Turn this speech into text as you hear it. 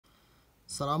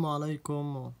السلام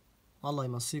عليكم، الله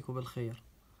يمسيكم بالخير.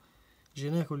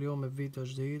 جيناكم اليوم بفيديو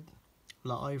جديد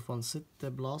لايفون 6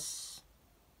 بلس.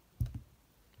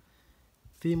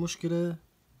 في مشكلة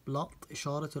بلقط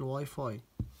اشارة الواي فاي،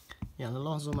 يعني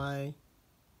لاحظوا معي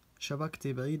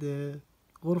شبكتي بعيدة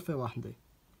غرفة واحدة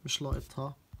مش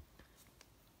لاقطها،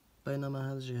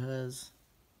 بينما هذا الجهاز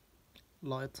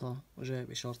لاقطها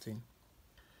وجايب اشارتين.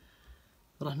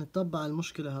 رح نتبع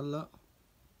المشكلة هلأ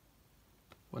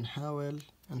ونحاول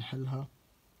نحلها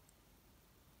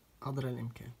قدر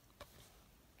الامكان.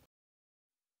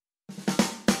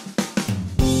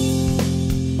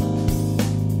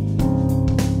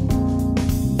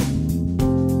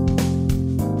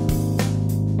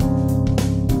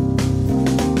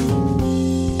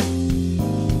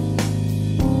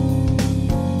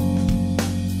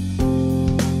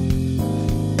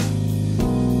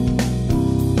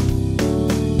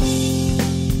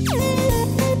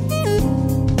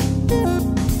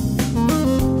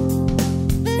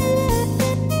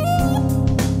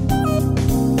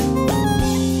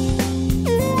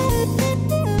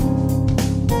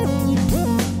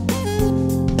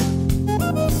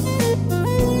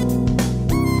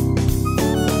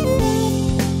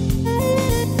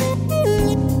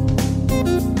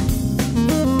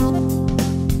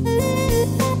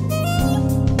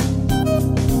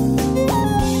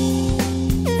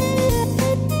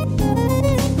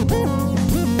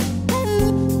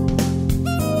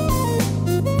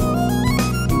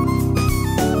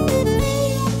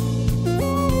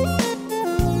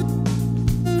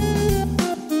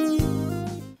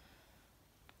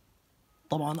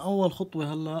 طبعا اول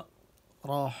خطوة هلا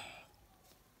راح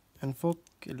نفك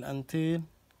الانتين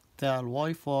تاع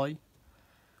الواي فاي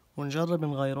ونجرب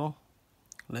نغيره،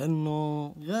 لانه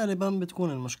غالبا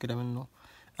بتكون المشكلة منه.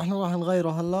 احنا راح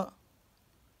نغيره هلا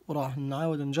وراح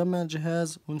نعاود نجمع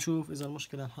الجهاز ونشوف اذا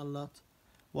المشكلة انحلت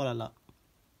ولا لا.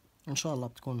 ان شاء الله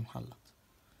بتكون انحلت.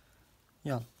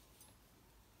 يلا.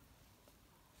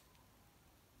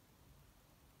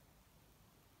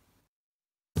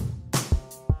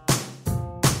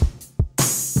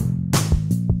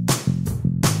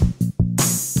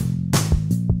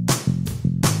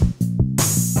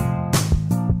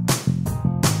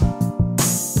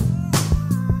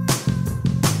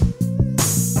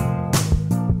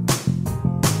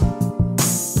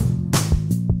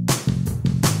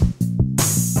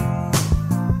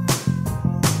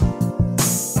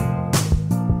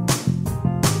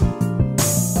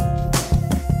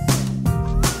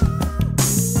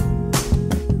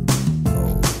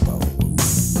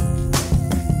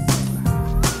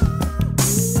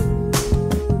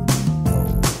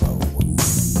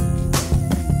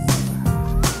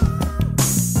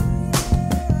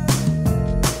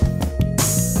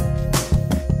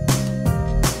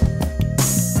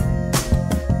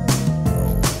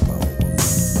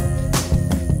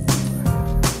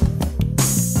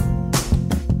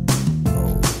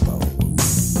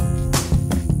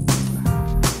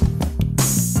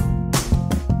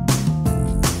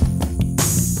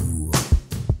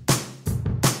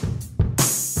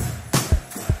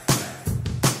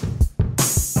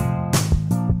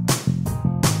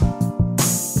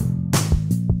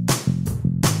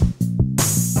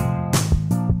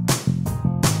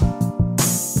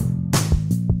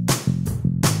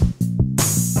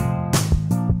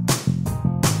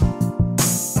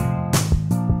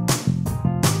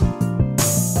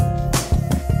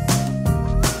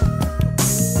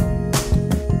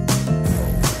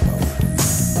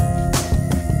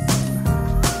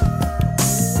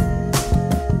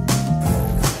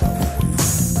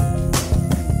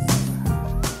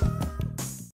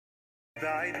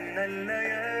 بعدنا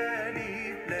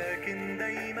الليالي لكن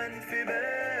دايما في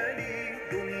بالي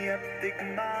دنيا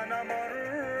بتجمعنا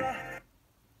مرة.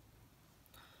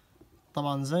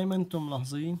 طبعا زي ما انتم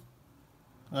ملاحظين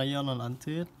غيرنا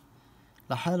الانتين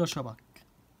لحاله شبك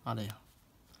عليها،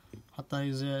 حتى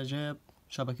هي جاب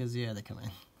شبكة زيادة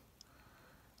كمان.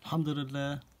 الحمد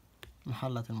لله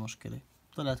انحلت المشكلة.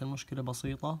 طلعت المشكلة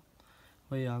بسيطة،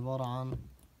 وهي عبارة عن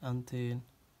انتين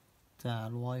تاع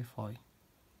الواي فاي.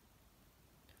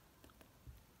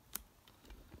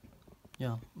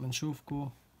 يلا بنشوفكم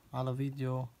على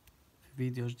فيديو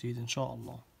جديد ان شاء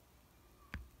الله.